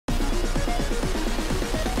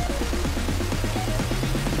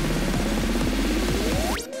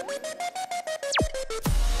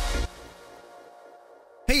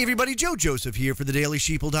Hey everybody, Joe Joseph here for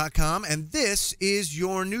thedailySheeple.com, and this is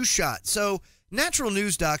your news shot. So,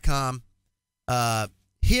 naturalnews.com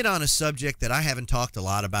hit on a subject that I haven't talked a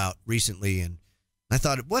lot about recently, and I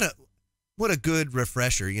thought, what a good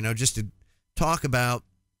refresher, just to talk about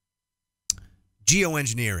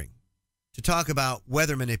geoengineering, to talk about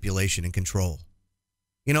weather manipulation and control.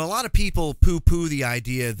 A lot of people poo-poo the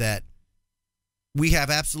idea that we have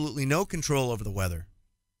absolutely no control over the weather,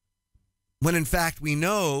 when in fact we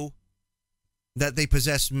know that they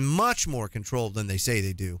possess much more control than they say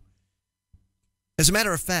they do. As a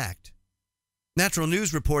matter of fact, Natural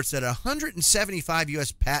News reports that 175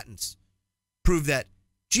 U.S. patents prove that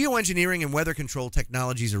geoengineering and weather control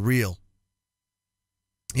technologies are real.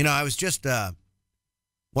 I was just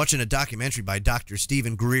watching a documentary by Dr.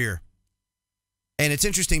 Stephen Greer, and it's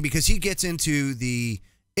interesting because he gets into the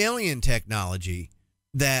alien technology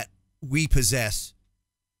that we possess.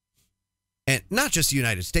 And not just the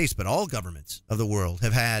United States, but all governments of the world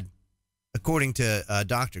have had, according to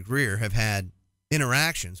Dr. Greer, have had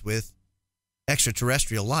interactions with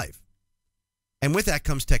extraterrestrial life. And with that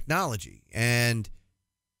comes technology. And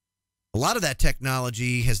a lot of that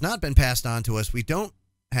technology has not been passed on to us. We don't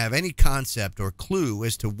have any concept or clue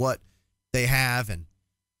as to what they have. And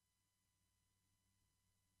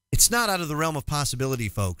it's not out of the realm of possibility,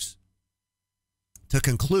 folks, to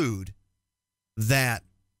conclude that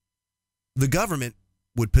the government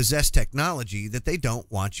would possess technology that they don't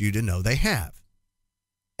want you to know they have.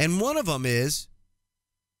 And one of them is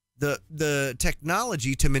the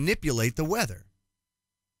technology to manipulate the weather.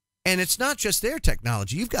 And it's not just their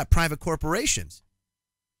technology. You've got private corporations.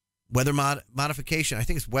 Weather modification, I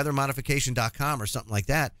think it's weathermodification.com or something like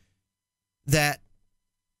that, that,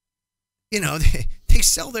 they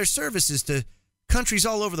sell their services to countries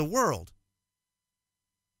all over the world.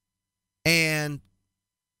 And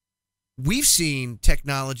we've seen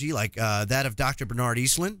technology like that of Dr. Bernard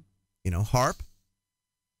Eastlund, HARP,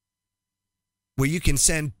 where you can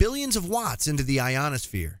send billions of watts into the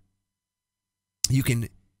ionosphere. You can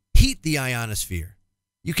heat the ionosphere.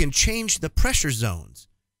 You can change the pressure zones.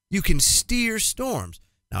 You can steer storms.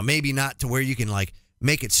 Now, maybe not to where you can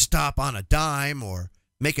make it stop on a dime or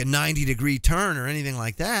make a 90-degree turn or anything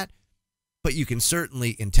like that, but you can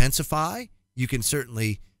certainly intensify. You can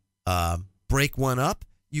certainly break one up.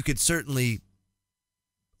 You could certainly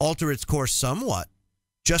alter its course somewhat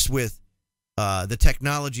just with the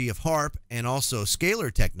technology of HARP and also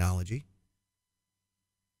scalar technology.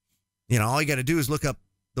 All you got to do is look up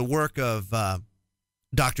the work of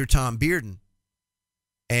Dr. Tom Bearden.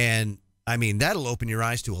 And, that'll open your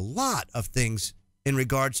eyes to a lot of things in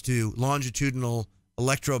regards to longitudinal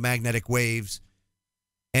electromagnetic waves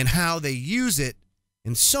and how they use it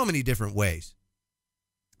in so many different ways.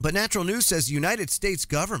 But Natural News says the United States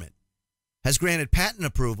government has granted patent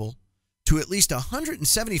approval to at least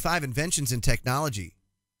 175 inventions and technology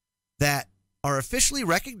that are officially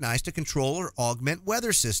recognized to control or augment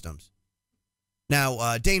weather systems.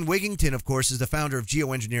 Now, Dane Wigington, of course, is the founder of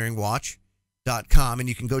geoengineeringwatch.com, and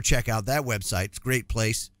you can go check out that website. It's a great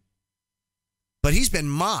place. But he's been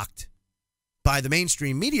mocked by the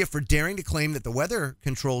mainstream media for daring to claim that the weather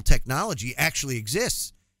control technology actually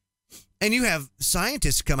exists. And you have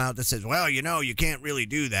scientists come out that says, well, you can't really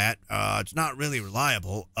do that. It's not really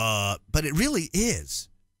reliable. But it really is.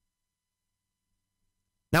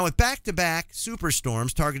 Now, with back-to-back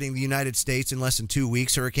superstorms targeting the United States in less than 2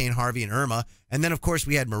 weeks, Hurricane Harvey and Irma, and then, of course,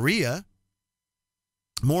 we had Maria,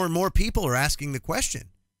 more and more people are asking the question,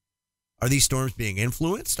 are these storms being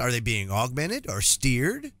influenced? Are they being augmented or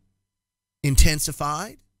steered,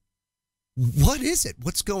 intensified? What is it?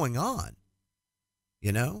 What's going on?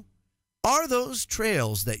 Are those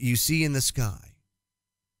trails that you see in the sky,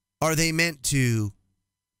 are they meant to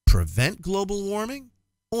prevent global warming,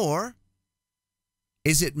 or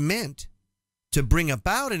is it meant to bring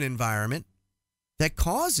about an environment that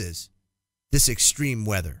causes this extreme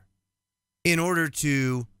weather in order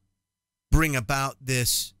to bring about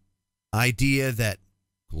this idea that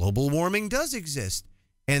global warming does exist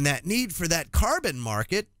and that need for that carbon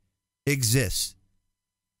market exists?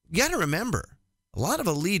 You got to remember, a lot of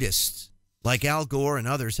elitists like Al Gore and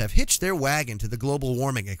others have hitched their wagon to the global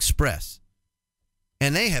warming express.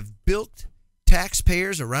 And they have bilked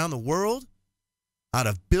taxpayers around the world out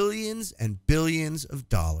of billions and billions of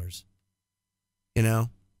dollars. And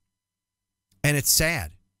it's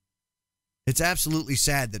sad. It's absolutely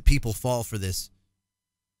sad that people fall for this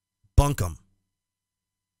bunkum.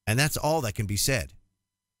 And that's all that can be said.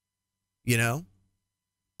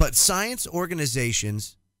 But science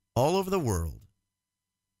organizations all over the world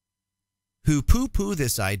who poo-poo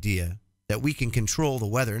this idea that we can control the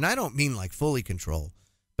weather, and I don't mean like fully control,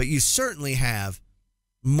 but you certainly have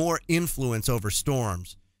more influence over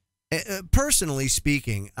storms. Personally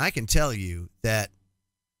speaking, I can tell you that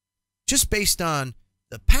just based on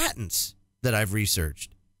the patents that I've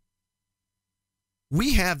researched,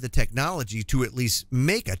 we have the technology to at least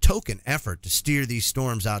make a token effort to steer these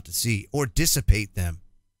storms out to sea or dissipate them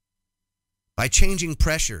by changing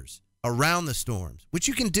pressures around the storms, which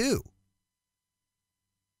you can do.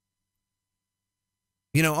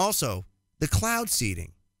 You know, also, the cloud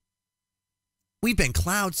seeding. We've been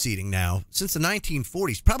cloud seeding now since the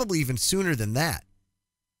 1940s, probably even sooner than that.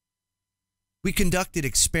 We conducted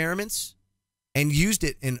experiments and used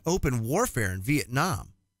it in open warfare in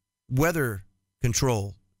Vietnam, weather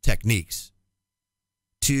control techniques,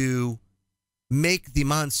 to make the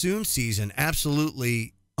monsoon season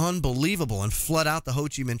absolutely unbelievable and flood out the Ho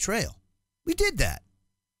Chi Minh Trail. We did that.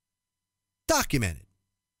 Documented.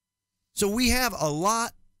 So we have a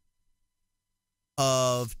lot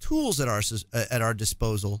of tools at our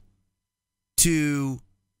disposal to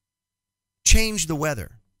change the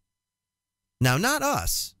weather. Now, not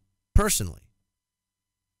us personally,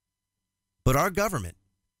 but our government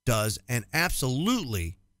does and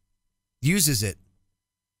absolutely uses it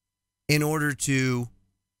in order to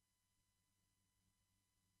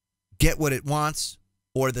get what it wants,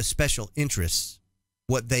 or the special interests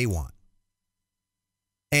what they want.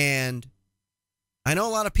 And I know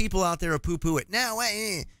a lot of people out there are poo-poo it. No,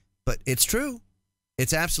 but it's true.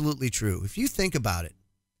 It's absolutely true. If you think about it,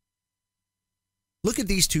 look at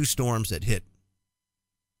these two storms that hit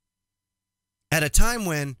at a time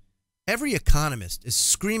when every economist is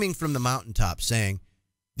screaming from the mountaintop saying,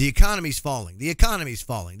 the economy's falling, the economy's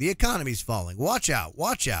falling, the economy's falling. Watch out,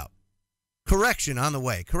 watch out. Correction on the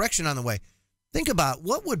way, correction on the way. Think about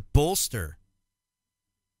what would bolster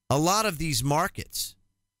a lot of these markets,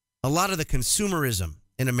 a lot of the consumerism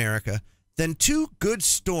in America, than two good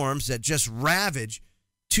storms that just ravage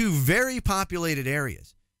two very populated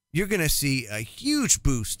areas. You're going to see a huge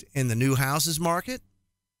boost in the new houses market,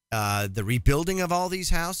 the rebuilding of all these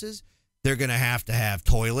houses. They're going to have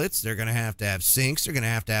toilets. They're going to have sinks. They're going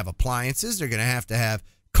to have appliances. They're going to have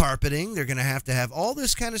carpeting. They're going to have all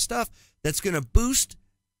this kind of stuff that's going to boost,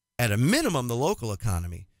 at a minimum, the local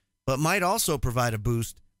economy, but might also provide a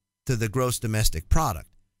boost to the gross domestic product.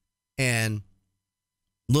 And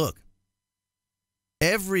look,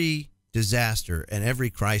 every disaster and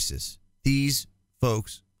every crisis, these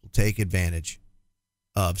folks will take advantage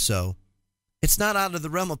of. So it's not out of the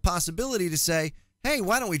realm of possibility to say, hey,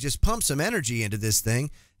 why don't we just pump some energy into this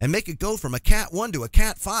thing and make it go from a Cat 1 to a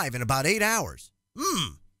Cat 5 in about 8 hours?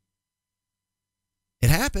 It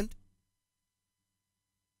happened.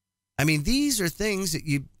 I mean, these are things that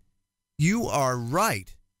you are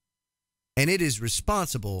right, and it is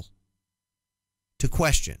responsible to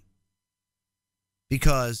question.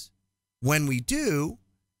 Because when we do,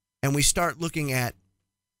 and we start looking at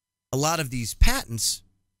a lot of these patents,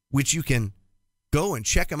 which you can go and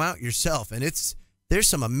check them out yourself, and there's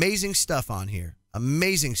some amazing stuff on here,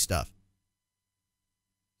 amazing stuff.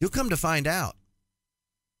 You'll come to find out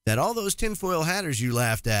that all those tinfoil hatters you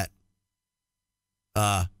laughed at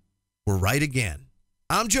were right again.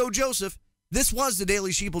 I'm Joe Joseph. This was the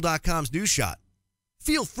DailySheeple.com's News Shot.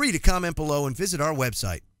 Feel free to comment below and visit our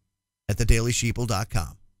website at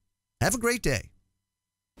thedailysheeple.com. Have a great day.